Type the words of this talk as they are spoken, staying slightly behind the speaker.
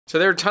So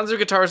there are tons of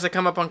guitars that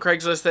come up on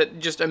Craigslist that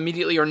just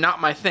immediately are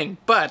not my thing,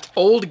 but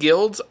old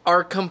Guilds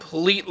are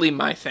completely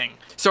my thing.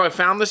 So I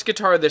found this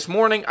guitar this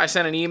morning, I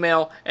sent an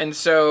email, and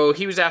so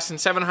he was asking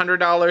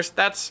 $700.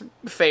 That's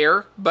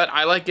fair, but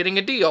I like getting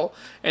a deal.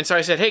 And so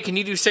I said, hey, can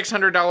you do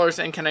 $600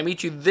 and can I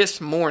meet you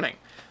this morning?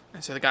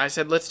 And so the guy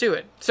said, let's do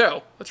it.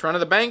 So let's run to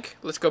the bank,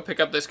 let's go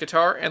pick up this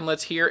guitar, and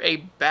let's hear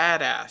a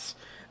badass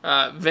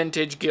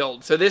vintage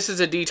Guild. So this is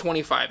a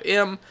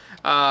D-25M,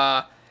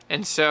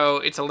 and so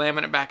it's a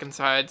laminate back and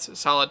sides,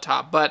 solid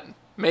top, but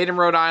made in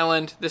Rhode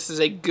Island. This is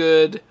a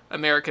good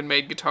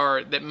American-made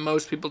guitar that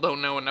most people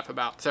don't know enough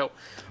about. So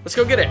let's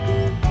go get it.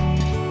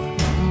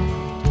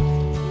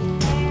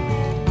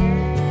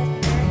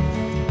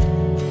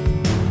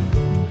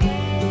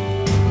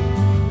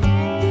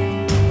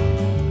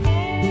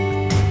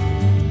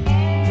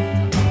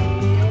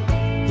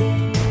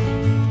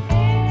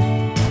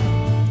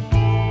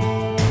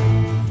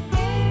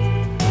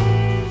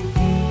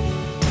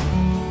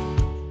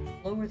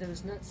 Lower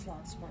those nut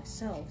slots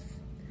myself,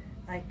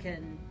 I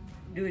can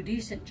do a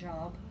decent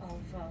job of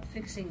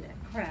fixing that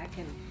crack,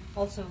 and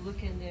also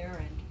look in there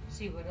and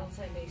see what else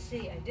I may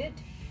see. I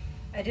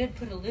did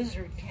put a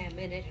lizard cam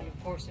in it, and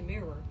of course a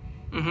mirror,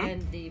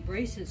 and the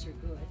braces are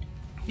good.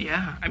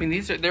 Yeah, I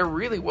mean they're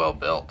really well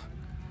built.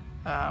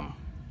 Might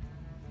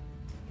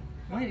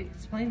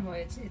explain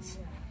why it's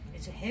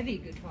a heavy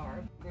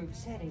guitar group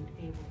setting to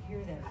be able to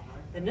hear that.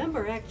 The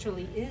number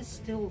actually is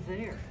still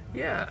there.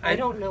 Yeah, I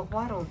don't know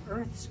what on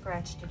earth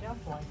scratched it up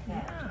like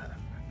that. Yeah.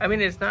 I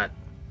mean, it's not...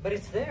 But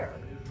it's there.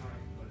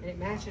 And it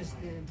matches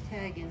the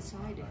tag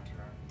inside it.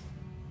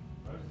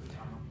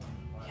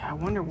 Yeah, I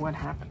wonder what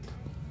happened.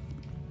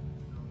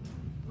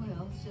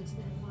 Well, since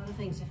then, a lot of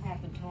things have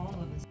happened to all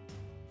of us.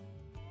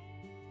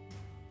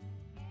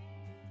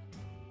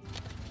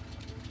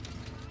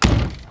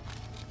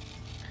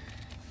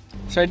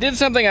 So I did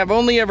something I've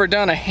only ever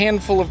done a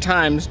handful of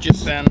times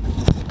just then.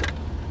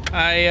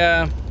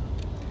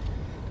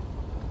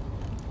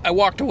 I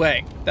walked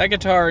away. That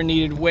guitar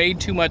needed way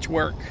too much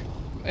work,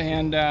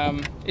 and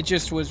it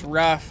just was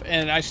rough.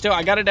 And I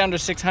got it down to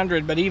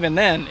 600, but even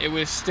then, it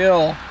was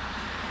still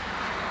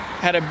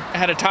had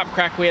a top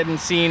crack we hadn't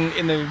seen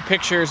in the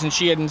pictures, and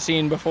she hadn't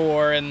seen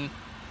before. And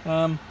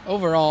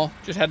overall,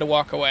 just had to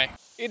walk away.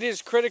 It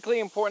is critically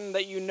important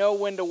that you know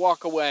when to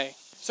walk away.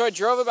 So I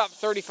drove about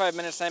 35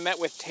 minutes and I met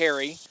with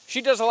Terry.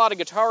 She does a lot of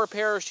guitar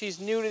repair.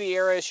 She's new to the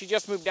area. She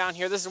just moved down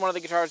here. This is one of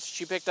the guitars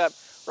she picked up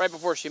right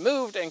before she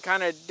moved and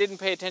kind of didn't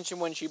pay attention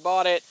when she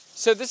bought it.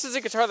 So this is a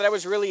guitar that I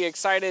was really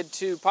excited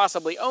to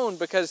possibly own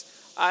because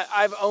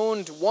I've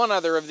owned one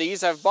other of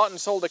these. I've bought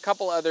and sold a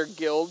couple other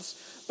Guilds,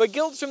 but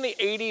Guilds from the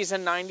 80s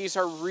and 90s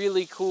are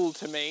really cool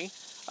to me.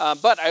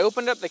 But I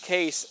opened up the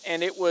case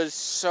and it was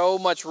so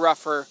much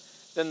rougher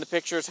than the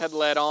pictures had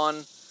led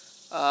on.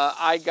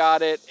 I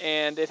got it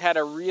and it had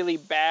a really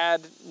bad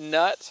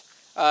nut.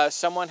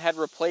 Someone had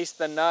replaced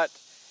the nut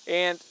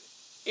and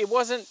it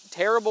wasn't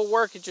terrible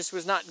work, it just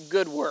was not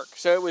good work.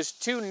 So it was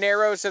too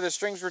narrow, so the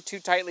strings were too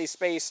tightly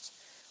spaced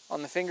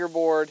on the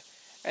fingerboard,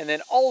 and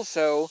then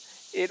also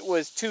it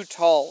was too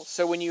tall.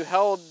 So when you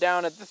held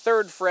down at the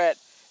 3rd fret,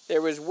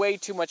 there was way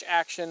too much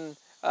action,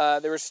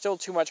 there was still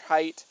too much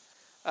height,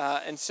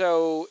 and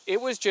so it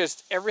was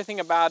just everything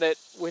about it.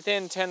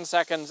 Within 10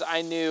 seconds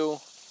I knew,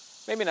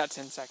 maybe not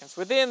 10 seconds,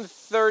 within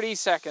 30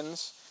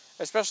 seconds,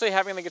 especially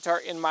having the guitar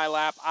in my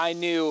lap, I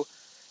knew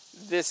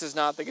this is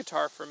not the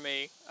guitar for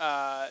me.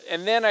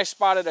 And then I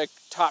spotted a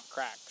top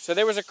crack. So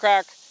there was a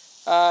crack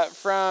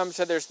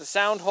so there's the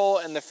sound hole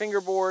and the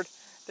fingerboard.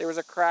 There was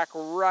a crack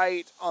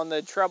right on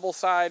the treble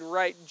side,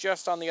 right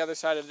just on the other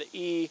side of the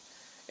E.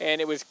 And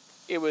it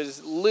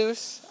was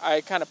loose. I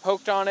kind of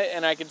poked on it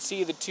and I could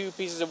see the 2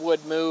 pieces of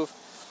wood move.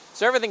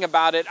 So everything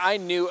about it, I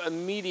knew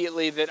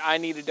immediately that I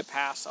needed to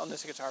pass on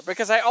this guitar.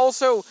 Because I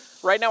also,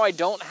 right now, I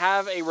don't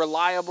have a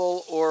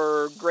reliable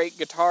or great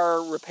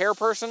guitar repair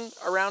person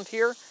around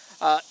here.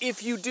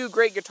 If you do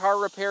great guitar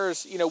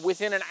repairs, you know,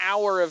 within an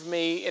hour of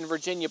me in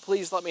Virginia,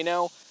 please let me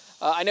know.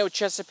 I know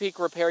Chesapeake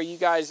Repair, you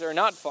guys are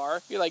not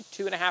far. You're like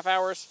 2.5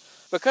 hours.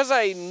 Because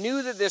I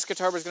knew that this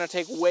guitar was going to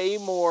take way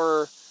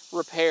more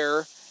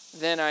repair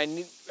than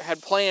I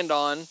had planned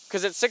on,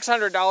 because at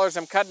 $600,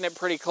 I'm cutting it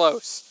pretty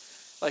close.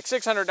 Like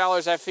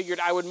 $600, I figured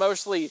I would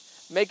mostly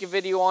make a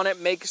video on it,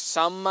 make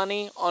some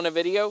money on a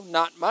video,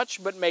 not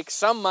much, but make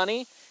some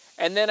money,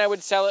 and then I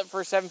would sell it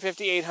for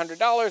 $750,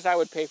 $800. I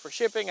would pay for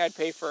shipping, I'd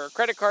pay for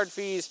credit card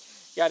fees,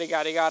 yada,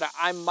 yada, yada.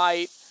 I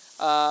might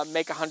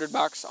make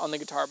 $100 on the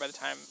guitar by the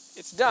time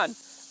it's done.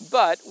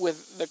 But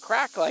with the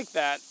crack like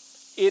that,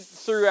 it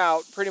threw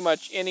out pretty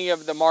much any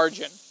of the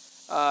margin,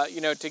 you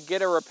know, to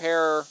get a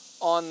repair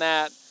on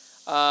that.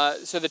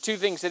 So the 2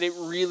 things that it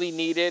really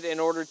needed in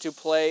order to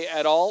play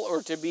at all,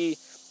 or to be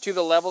to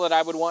the level that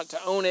I would want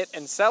to own it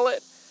and sell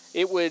it,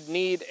 it would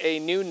need a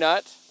new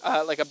nut,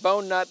 like a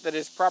bone nut that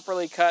is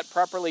properly cut,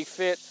 properly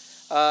fit,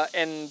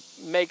 and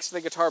makes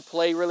the guitar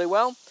play really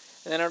well.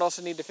 And then I'd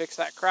also need to fix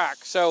that crack.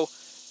 So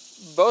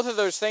both of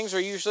those things are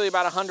usually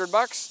about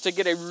 $100 to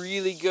get a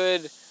really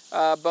good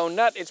bone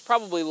nut. It's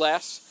probably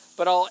less,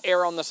 but I'll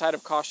err on the side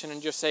of caution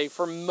and just say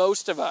for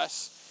most of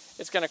us,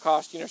 it's going to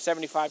cost, you know,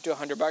 75 to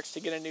 100 bucks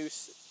to get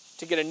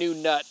a new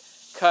nut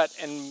cut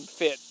and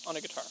fit on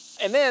a guitar.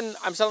 And then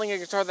I'm selling a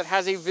guitar that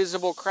has a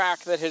visible crack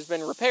that has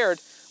been repaired,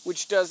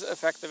 which does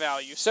affect the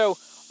value. So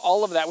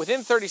all of that,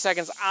 within 30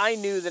 seconds, I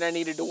knew that I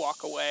needed to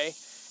walk away.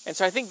 And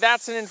so I think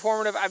that's an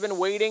informative. I've been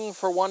waiting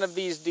for one of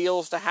these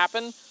deals to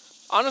happen.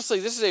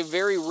 Honestly, this is a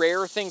very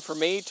rare thing for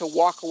me to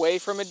walk away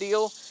from a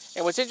deal.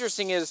 And what's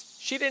interesting is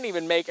she didn't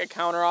even make a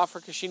counter offer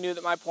because she knew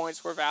that my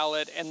points were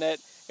valid and that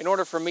in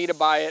order for me to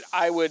buy it,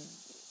 I would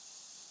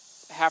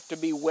have to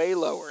be way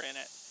lower in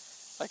it.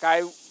 Like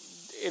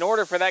in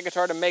order for that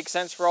guitar to make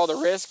sense for all the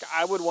risk,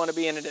 I would want to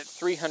be in it at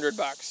 300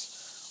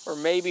 bucks or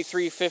maybe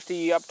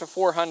 350 up to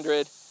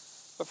 400.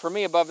 But for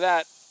me, above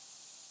that,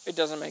 it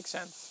doesn't make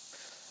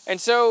sense.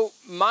 And so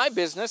my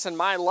business and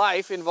my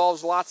life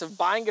involves lots of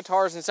buying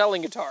guitars and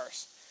selling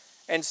guitars.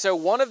 And so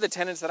one of the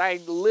tenets that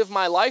I live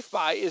my life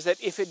by is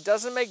that if it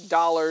doesn't make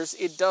dollars,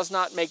 it does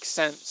not make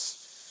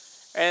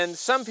sense. And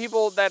some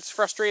people, that's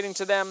frustrating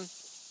to them,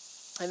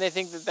 and they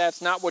think that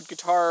that's not what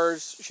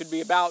guitars should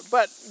be about.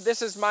 But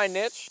this is my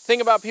niche.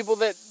 Think about people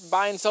that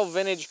buy and sell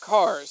vintage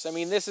cars. I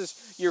mean,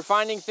 you're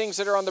finding things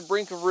that are on the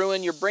brink of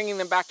ruin, you're bringing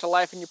them back to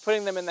life, and you're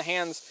putting them in the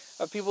hands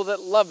of people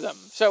that love them.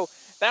 So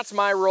that's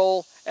my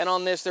role, and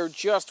on this, there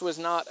just was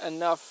not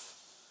enough.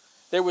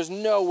 There was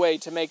no way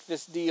to make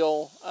this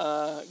deal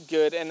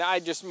good, and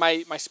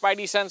my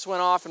spidey sense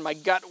went off and my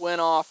gut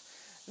went off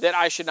that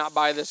I should not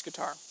buy this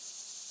guitar.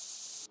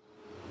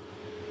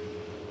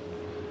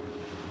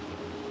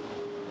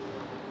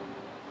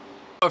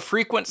 A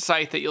frequent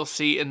sight that you'll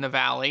see in the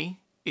valley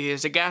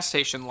is a gas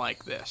station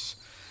like this.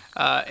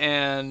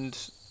 And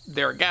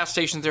there are gas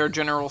stations, there are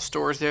general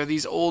stores, there are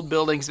these old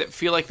buildings that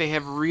feel like they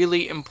have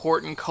really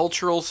important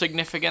cultural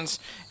significance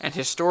and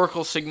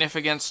historical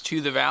significance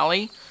to the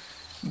valley,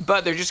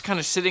 but they're just kind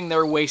of sitting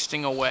there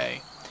wasting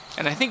away.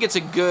 And I think it's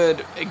a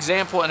good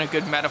example and a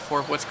good metaphor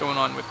of what's going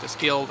on with this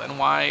guild and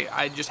why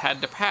I just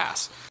had to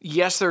pass.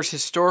 Yes, there's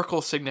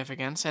historical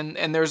significance,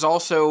 and there's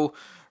also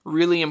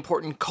really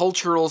important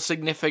cultural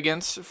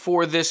significance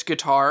for this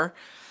guitar,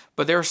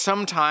 but there are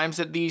some times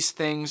that these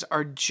things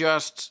are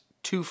just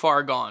too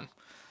far gone.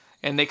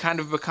 And they kind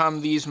of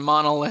become these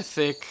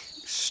monolithic,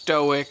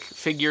 stoic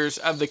figures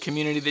of the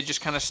community that just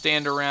kind of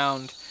stand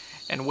around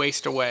and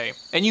waste away.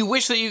 And you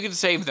wish that you could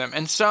save them,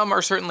 and some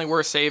are certainly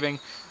worth saving,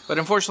 but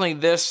unfortunately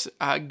this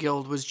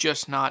guild was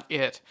just not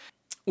it.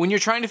 When you're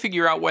trying to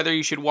figure out whether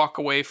you should walk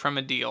away from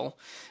a deal,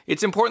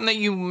 it's important that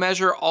you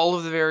measure all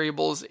of the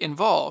variables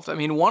involved. I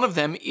mean, one of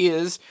them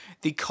is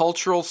the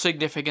cultural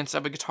significance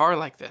of a guitar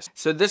like this.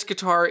 So this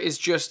guitar is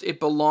just, it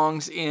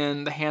belongs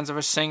in the hands of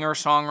a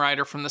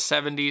singer-songwriter from the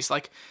 70s,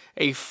 like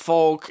a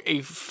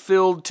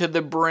filled to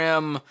the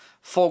brim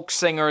folk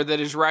singer that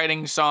is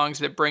writing songs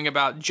that bring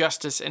about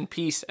justice and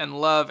peace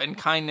and love and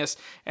kindness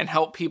and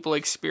help people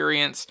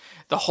experience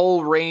the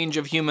whole range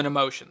of human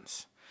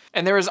emotions.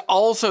 And there is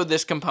also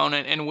this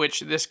component in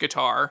which this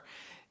guitar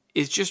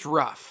is just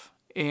rough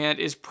and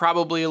is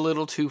probably a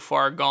little too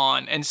far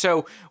gone. And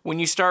so when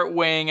you start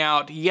weighing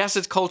out, yes,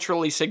 it's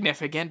culturally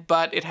significant,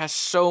 but it has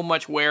so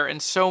much wear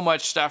and so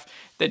much stuff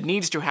that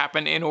needs to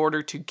happen in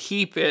order to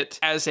keep it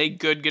as a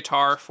good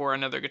guitar for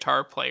another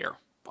guitar player.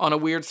 On a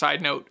weird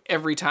side note,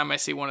 every time I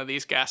see one of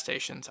these gas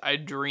stations, I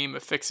dream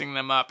of fixing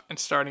them up and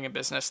starting a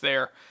business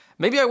there.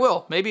 Maybe I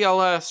will. Maybe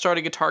I'll start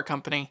a guitar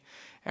company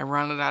and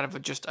run it out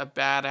of just a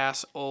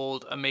badass,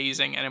 old,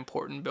 amazing, and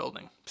important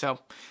building. So,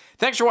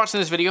 thanks for watching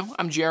this video.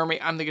 I'm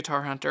Jeremy. I'm the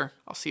Guitar Hunter.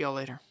 I'll see y'all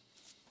later.